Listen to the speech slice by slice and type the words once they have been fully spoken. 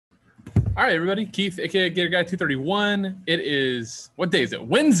All right, everybody. Keith, aka Gator Guy 231. It is, what day is it?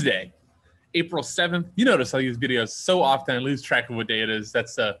 Wednesday, April 7th. You notice I use videos so often I lose track of what day it is.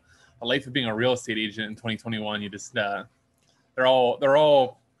 That's the life of being a real estate agent in 2021. You just they're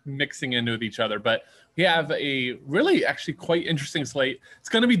all mixing into with each other. But we have a really actually quite interesting slate. It's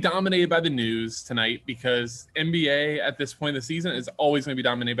going to be dominated by the news tonight because NBA at this point in the season is always going to be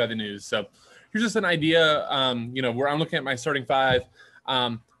dominated by the news. So here's just an idea, where I'm looking at my starting five.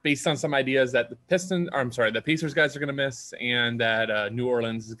 Based on some ideas that the Pacers guys are going to miss, and that New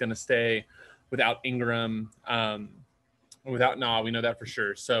Orleans is going to stay without Ingram, without Nah. We know that for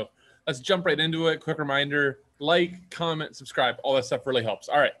sure. So let's jump right into it. Quick reminder: like, comment, subscribe. All that stuff really helps.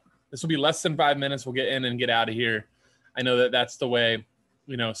 All right, this will be less than 5 minutes. We'll get in and get out of here. I know that's the way.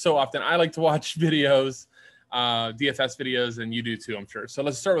 So often I like to watch videos, DFS videos, and you do too, I'm sure. So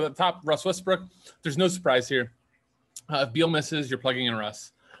let's start with the top. Russ Westbrook. There's no surprise here. If Beal misses, you're plugging in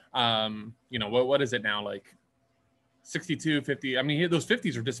Russ. What is it now, like 62, 50? I mean, those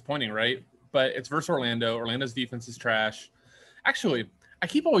 50s are disappointing, right? But it's versus Orlando. Orlando's defense is trash. Actually, I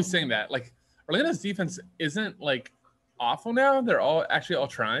keep always saying that. Like, Orlando's defense isn't like awful now. They're all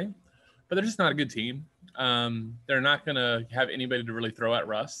trying, but they're just not a good team. They're not gonna have anybody to really throw at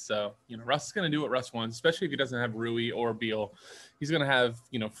Russ. So Russ is gonna do what Russ wants, especially if he doesn't have Rui or Beal. He's gonna have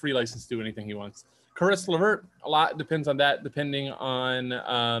free license to do anything he wants. Caris LeVert, a lot depends on that, depending on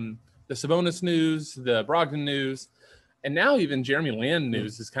the Sabonis news, the Brogdon news, and now even Jeremy Lamb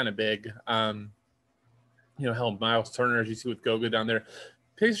news is kind of big. Hell, Miles Turner, as you see with Goga down there.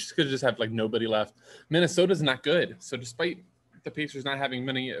 Pacers could just have like nobody left. Minnesota's not good, so despite the Pacers not having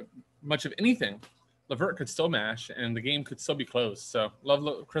much of anything, LeVert could still mash, and the game could still be close. So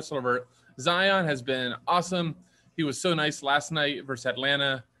love Caris LeVert. Zion has been awesome. He was so nice last night versus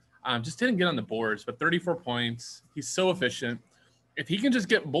Atlanta. Just didn't get on the boards, but 34 points. He's so efficient. If he can just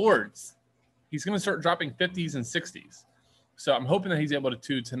get boards, he's going to start dropping 50s and 60s. So I'm hoping that he's able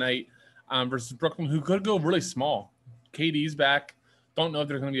to tonight versus Brooklyn, who could go really small. KD's back. Don't know if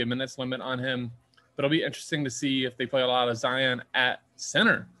there's going to be a minutes limit on him, but it'll be interesting to see if they play a lot of Zion at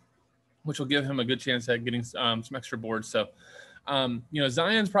center, which will give him a good chance at getting some extra boards. So,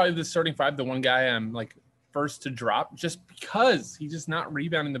 Zion's probably the starting five, the one guy I'm like first to drop, just because he's just not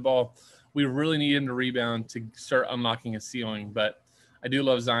rebounding the ball. We really need him to rebound to start unlocking his ceiling. But I do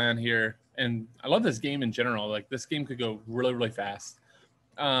love Zion here, and I love this game in general. Like, this game could go really, really fast.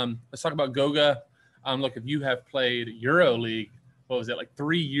 Let's talk about Goga. Look, if you have played EuroLeague, what was it, like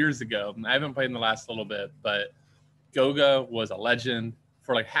 3 years ago? I haven't played in the last little bit, but Goga was a legend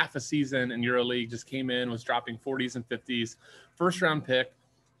for like half a season in EuroLeague. Just came in, was dropping 40s and 50s. First round pick.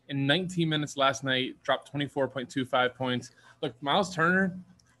 In 19 minutes last night, dropped 24.25 points. Look, Miles Turner,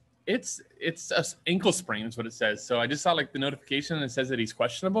 it's an ankle sprain is what it says. So I just saw like the notification and it says that he's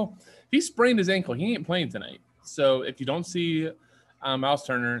questionable. He sprained his ankle. He ain't playing tonight. So if you don't see Miles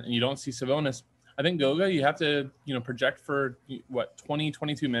Turner and you don't see Sabonis, I think Goga, you have to project for 20,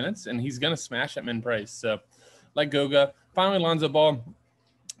 22 minutes, and he's gonna smash at min price. So like Goga. Finally, Lonzo Ball.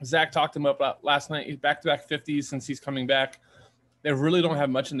 Zach talked him up last night. He's back-to-back 50s since he's coming back. They really don't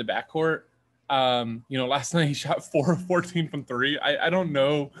have much in the backcourt. Last night he shot 4 of 14 from three. I don't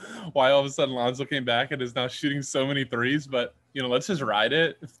know why all of a sudden Lonzo came back and is now shooting so many threes, but let's just ride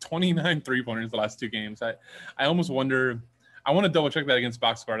it. 29 3-pointers the last two games. I almost wonder. I want to double check that against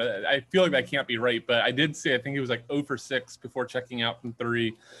Box Squad. I feel like that can't be right, but I did say I think he was like 0 for 6 before checking out from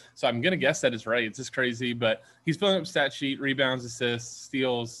three. So I'm gonna guess that is right. It's just crazy, but he's filling up stat sheet, rebounds, assists,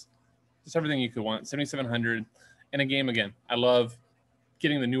 steals, just everything you could want. 7,700 in a game. Again, I love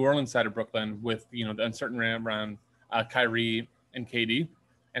getting the New Orleans side of Brooklyn with the uncertain around Kyrie and KD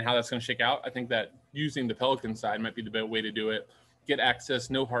and how that's going to shake out. I think that using the Pelican side might be the better way to do it. Get access,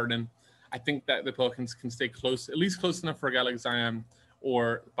 no Harden. I think that the Pelicans can stay close, at least close enough for a guy like Zion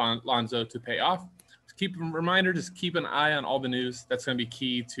or Lonzo to pay off. Just keep an eye on all the news. That's going to be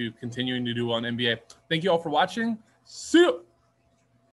key to continuing to do well in NBA. Thank you all for watching. See you.